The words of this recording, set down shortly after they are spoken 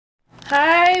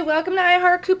Hi, welcome to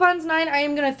iHeart Coupons 9. I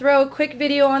am going to throw a quick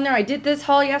video on there. I did this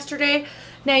haul yesterday.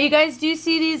 Now you guys do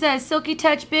see these Silky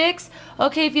Touch BICs.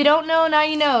 Okay, if you don't know, now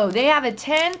you know. They have a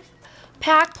 10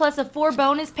 pack plus a 4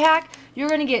 bonus pack. You're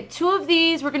going to get 2 of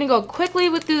these. We're going to go quickly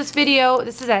with this video.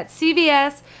 This is at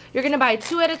CVS. You're going to buy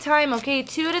 2 at a time, okay?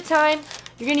 2 at a time.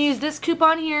 You're going to use this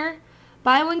coupon here.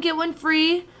 Buy one, get one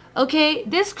free. Okay,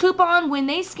 this coupon, when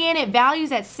they scan it,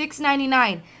 values at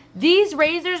 $6.99. These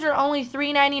razors are only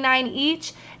 $3.99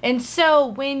 each, and so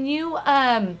when you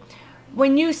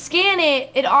scan it,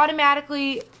 it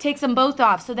automatically takes them both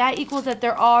off. So that equals that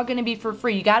they're all going to be for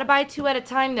free. You got to buy 2 at a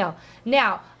time though.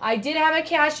 Now, I did have a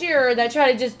cashier that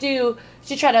tried to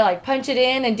like punch it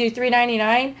in and do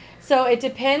 $3.99. So it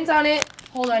depends on it.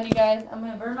 Hold on, you guys. I'm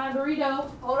gonna burn my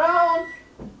burrito. Hold on.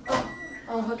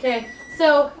 Oh, okay.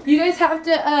 So you guys have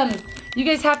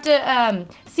to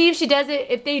see if she does it.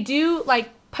 If they do like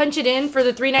punch it in for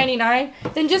the $3.99,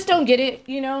 then just don't get it,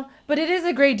 you know. But it is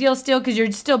a great deal still because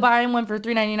you're still buying one for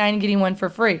 $3.99 and getting one for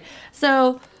free.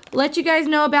 So let you guys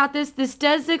know about this. This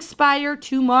does expire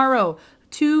tomorrow,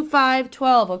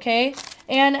 2/5/12. Okay,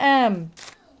 and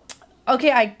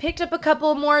okay, I picked up a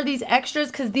couple more of these extras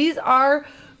because these are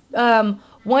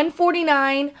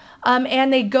 $149,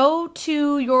 and they go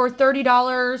to your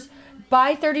 $30.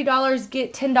 Buy $30,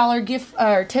 get $10 gift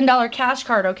or $10 cash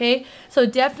card, okay? So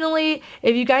definitely,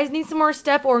 if you guys need some more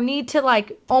stuff or need to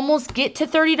like almost get to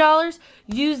 $30,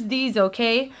 use these,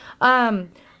 okay? One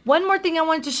more thing I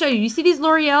wanted to show you. You see these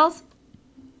L'Oreals?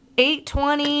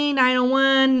 820,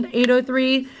 901,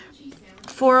 803,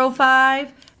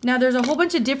 405. Now there's a whole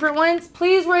bunch of different ones.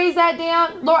 Please raise that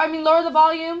down. Lower the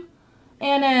volume.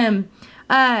 And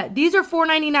these are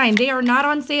 $4.99. They are not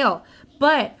on sale,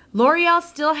 but L'Oreal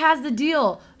still has the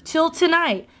deal till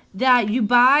tonight that you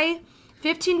buy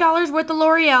 $15 worth of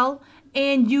L'Oreal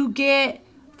and you get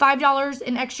 $5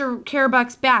 in extra care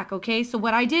bucks back, okay? So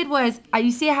what I did was,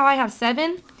 you see how I have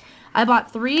 7? I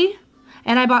bought 3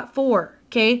 and I bought 4,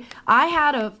 okay? I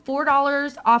had a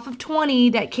 $4 off of 20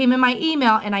 that came in my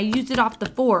email and I used it off the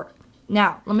 4.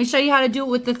 Now, let me show you how to do it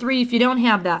with the 3 if you don't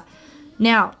have that.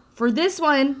 Now, for this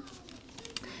one,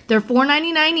 they're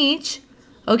 $4.99 each.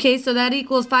 Okay, so that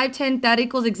equals 5/10. That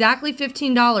equals exactly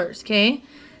 $15, okay?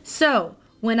 So,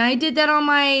 when I did that on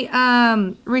my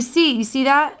receipt, you see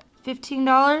that?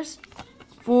 $15,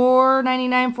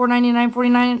 $4.99, $4.99,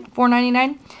 $49,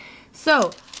 $4.99.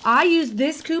 So, I used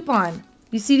this coupon.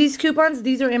 You see these coupons?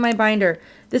 These are in my binder.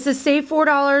 This is save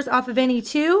 $4 off of any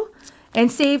 2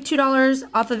 and save $2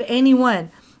 off of any 1.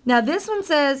 Now, this one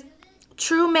says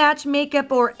True Match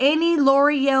Makeup or any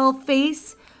L'Oreal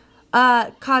face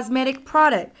cosmetic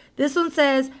product. This one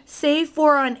says save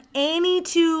 4 on any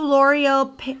 2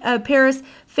 L'Oreal Paris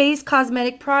face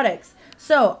cosmetic products.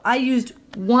 So I used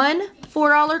one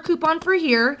 $4 coupon for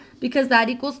here because that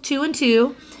equals 2 and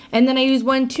 2, and then I used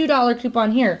one $2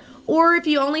 coupon here. Or if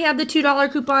you only have the $2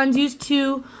 coupons, use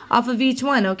 2 off of each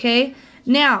one, okay?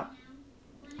 Now,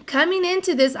 coming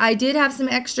into this, I did have some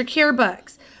extra care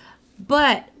bucks,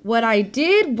 but what I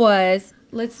did was,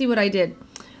 let's see what I did.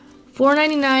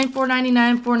 $4.99,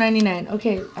 $4.99, $4.99.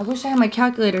 Okay, I wish I had my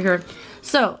calculator here.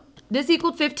 So, this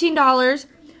equaled $15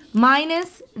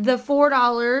 minus the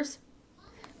 $4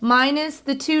 minus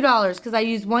the $2 because I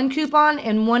used one coupon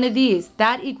and one of these.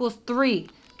 That equals 3.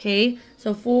 Okay,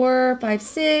 so 4, 5,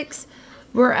 6.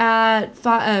 We're at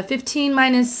 15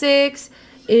 minus 6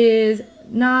 is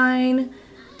 9,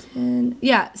 10.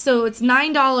 Yeah, so it's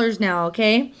 $9 now,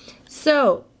 okay?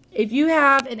 So, if you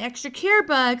have an extra care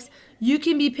bucks, you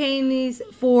can be paying these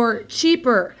for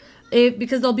cheaper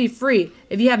because they'll be free.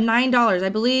 If you have $9, I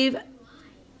believe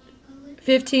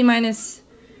 15 minus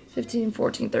 15,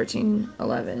 14, 13,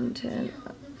 11, 10,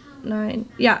 9.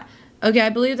 Yeah. Okay, I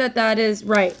believe that is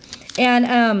right.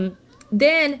 And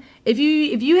then if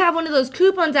you have one of those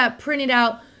coupons that printed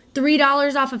out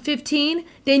 $3 off of 15,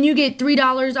 then you get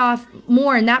 $3 off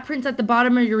more, and that prints at the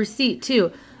bottom of your receipt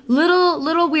too.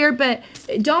 Little weird, but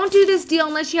don't do this deal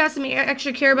unless you have some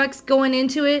extra care bucks going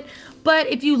into it. But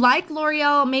if you like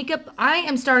L'Oreal makeup, I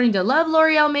am starting to love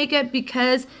L'Oreal makeup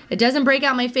because it doesn't break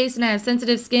out my face and I have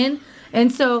sensitive skin.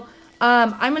 And so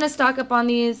I'm gonna stock up on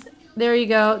these. There you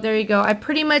go, there you go. I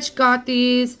pretty much got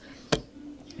these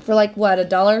for like what,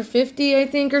 $1.50 I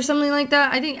think, or something like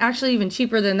that. I think actually even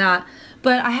cheaper than that.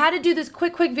 But I had to do this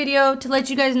quick video to let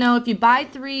you guys know if you buy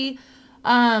 3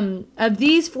 of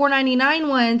these $4.99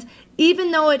 ones,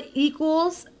 even though it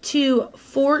equals to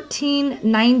 $14.97,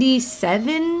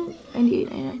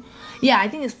 98.99. Yeah, I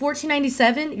think it's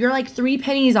 $14.97. You're like 3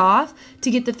 pennies off to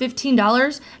get the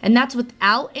 $15, and that's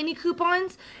without any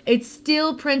coupons. It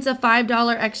still prints a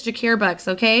 $5 extra care bucks,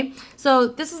 okay? So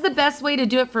this is the best way to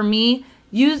do it for me.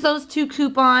 Use those 2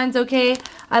 coupons, okay?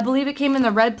 I believe it came in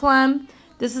the red plum.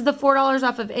 This is the $4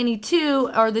 off of any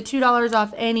 2 or the $2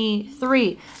 off any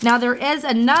 3. Now there is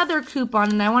another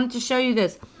coupon, and I wanted to show you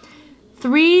this.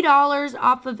 $3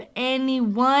 off of any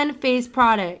 1 face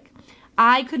product.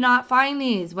 I could not find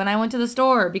these when I went to the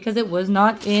store because it was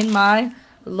not in my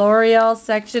L'Oreal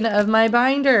section of my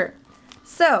binder.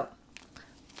 So,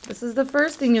 this is the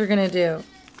first thing you're going to do.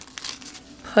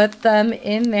 Put them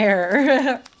in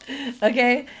there.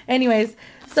 Okay? Anyways,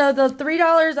 so the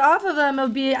 $3 off of them will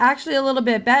be actually a little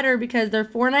bit better because they're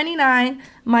 $4.99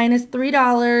 minus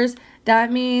 $3.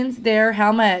 That means they're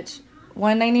how much?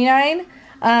 $1.99?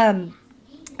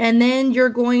 And then you're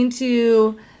going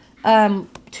to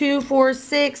 2, 4,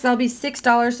 6, that'll be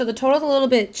 $6. So the total's a little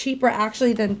bit cheaper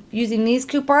actually than using these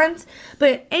coupons.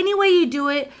 But any way you do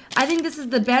it, I think this is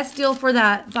the best deal for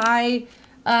that. Buy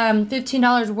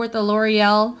 $15 worth of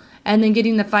L'Oreal and then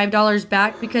getting the $5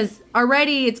 back, because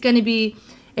already it's going to be,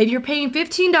 if you're paying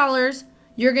 $15,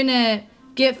 you're going to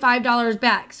get $5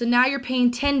 back. So now you're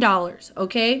paying $10,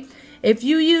 okay? If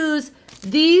you use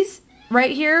these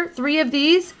right here, 3 of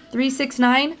these, 3, 6,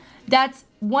 9, that's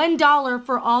 $1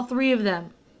 for all 3 of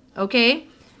them. Okay,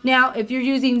 now if you're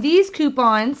using these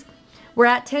coupons, we're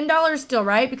at $10 still,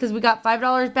 right? Because we got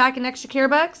 $5 back in extra care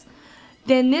bucks.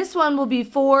 Then this one will be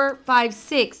 4, 5,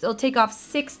 6. It'll take off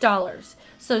 $6.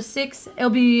 So 6, it'll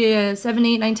be 7,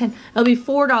 8, 9, 10. It'll be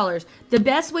 $4. The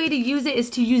best way to use it is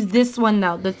to use this one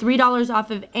though, the $3 off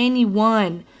of any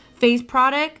 1 face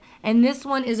product. And this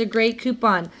one is a great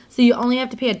coupon. So you only have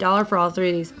to pay $1 for all 3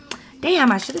 of these.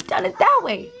 Damn, I should have done it that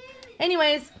way.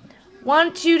 Anyways,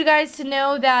 want you guys to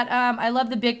know that I love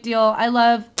the BIC deal. I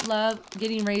love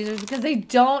getting razors because they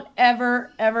don't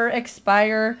ever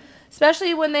expire,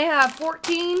 especially when they have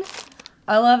 14.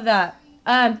 I love that.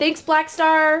 Thanks, Black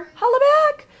Star. Holla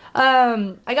back.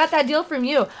 I got that deal from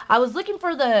you. I was looking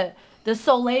for the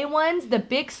Soleil ones, the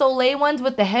BIC Soleil ones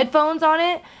with the headphones on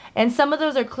it, and some of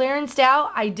those are clearanced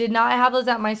out. I did not have those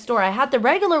at my store. I had the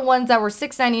regular ones that were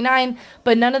 $6.99,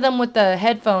 but none of them with the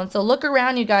headphones. So look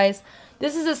around, you guys.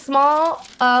 This is a small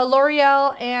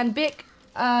L'Oreal and BIC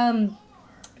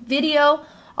video.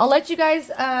 I'll let you guys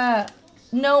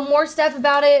know more stuff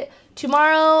about it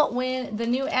tomorrow when the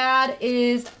new ad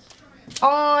is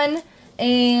on.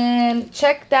 And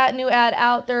check that new ad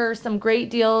out. There are some great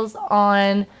deals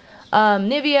on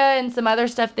Nivea and some other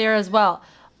stuff there as well.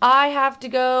 I have to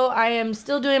go. I am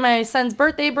still doing my son's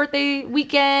birthday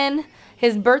weekend.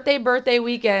 His birthday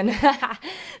weekend.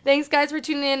 Thanks guys for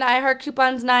tuning in. I Heart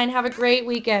Coupons 9. Have a great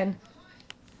weekend.